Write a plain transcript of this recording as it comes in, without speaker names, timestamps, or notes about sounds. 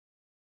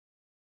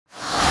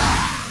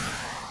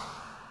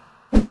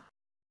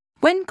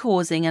When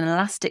causing an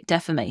elastic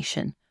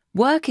deformation,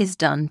 work is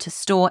done to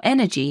store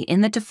energy in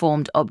the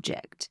deformed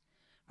object.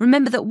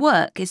 Remember that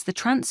work is the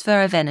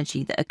transfer of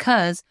energy that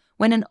occurs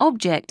when an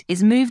object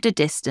is moved a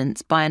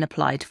distance by an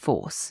applied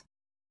force.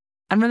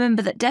 And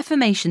remember that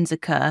deformations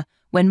occur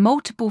when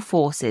multiple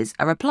forces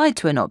are applied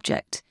to an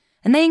object,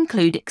 and they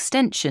include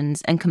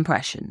extensions and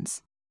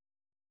compressions.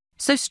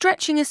 So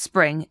stretching a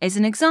spring is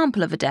an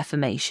example of a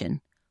deformation,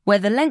 where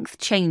the length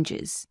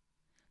changes.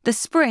 The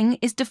spring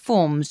is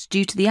deformed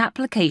due to the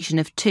application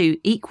of two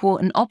equal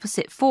and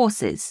opposite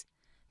forces.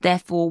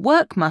 Therefore,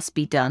 work must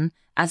be done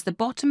as the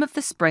bottom of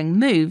the spring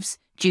moves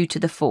due to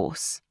the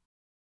force.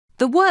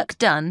 The work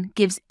done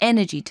gives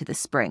energy to the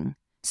spring,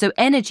 so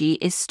energy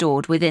is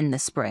stored within the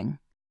spring.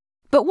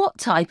 But what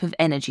type of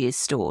energy is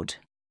stored?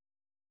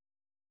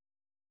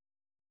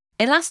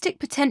 Elastic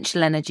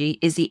potential energy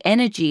is the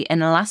energy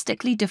an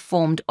elastically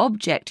deformed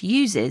object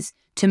uses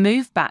to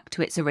move back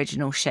to its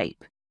original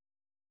shape.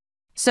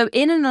 So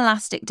in an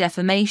elastic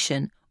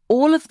deformation,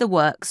 all of the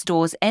work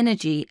stores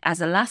energy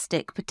as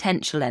elastic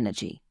potential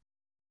energy.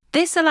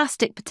 This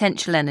elastic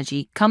potential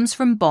energy comes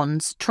from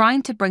bonds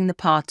trying to bring the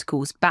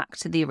particles back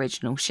to the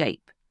original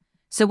shape.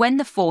 So when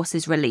the force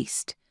is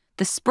released,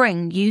 the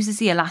spring uses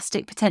the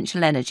elastic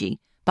potential energy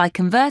by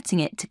converting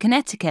it to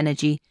kinetic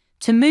energy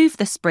to move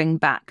the spring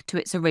back to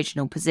its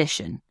original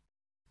position.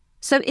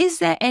 So is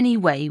there any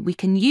way we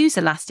can use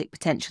elastic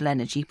potential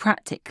energy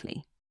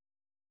practically?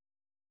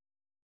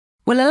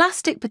 Well,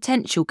 elastic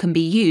potential can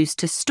be used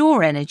to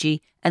store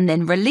energy and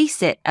then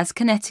release it as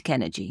kinetic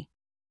energy.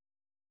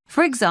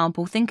 For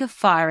example, think of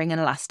firing an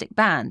elastic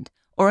band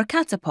or a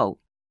catapult.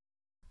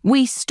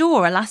 We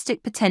store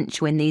elastic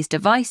potential in these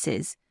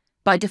devices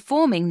by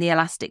deforming the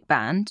elastic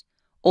band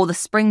or the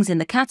springs in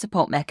the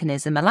catapult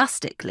mechanism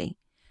elastically,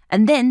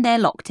 and then they're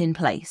locked in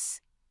place.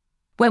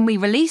 When we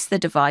release the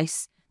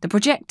device, the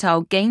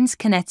projectile gains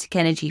kinetic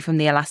energy from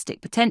the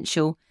elastic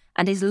potential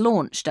and is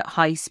launched at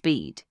high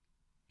speed.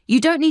 You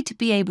don't need to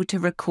be able to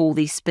recall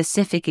these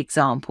specific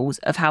examples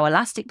of how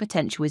elastic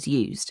potential is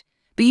used,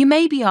 but you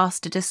may be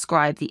asked to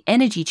describe the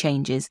energy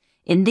changes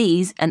in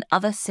these and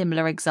other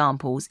similar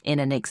examples in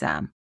an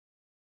exam.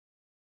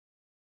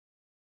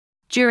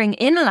 During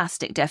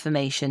inelastic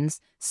deformations,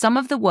 some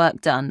of the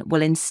work done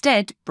will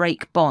instead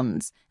break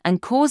bonds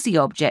and cause the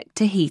object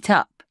to heat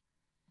up.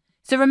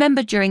 So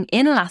remember, during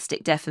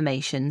inelastic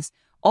deformations,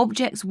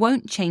 objects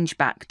won't change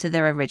back to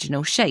their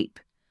original shape.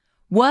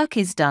 Work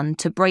is done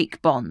to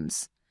break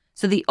bonds,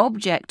 so the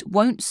object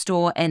won't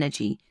store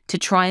energy to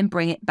try and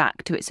bring it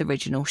back to its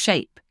original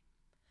shape.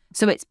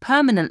 So it's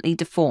permanently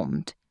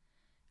deformed.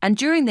 And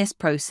during this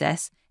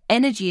process,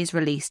 energy is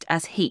released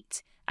as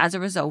heat as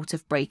a result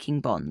of breaking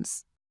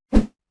bonds.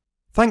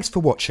 Thanks for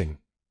watching.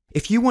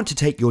 If you want to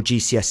take your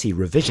GCSE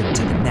revision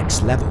to the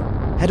next level,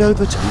 head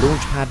over to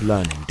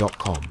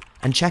launchpadlearning.com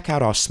and check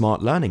out our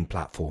smart learning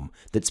platform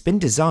that's been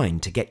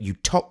designed to get you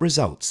top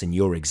results in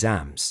your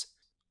exams.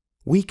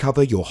 We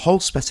cover your whole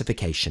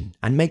specification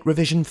and make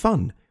revision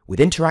fun with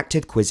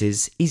interactive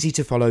quizzes, easy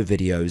to follow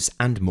videos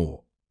and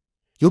more.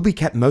 You'll be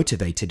kept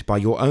motivated by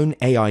your own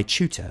AI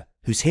tutor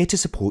who's here to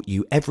support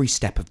you every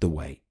step of the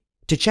way.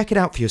 To check it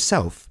out for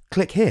yourself,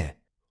 click here.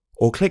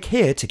 Or click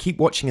here to keep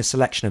watching a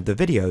selection of the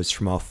videos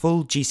from our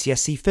full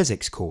GCSE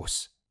Physics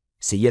course.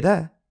 See you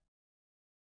there!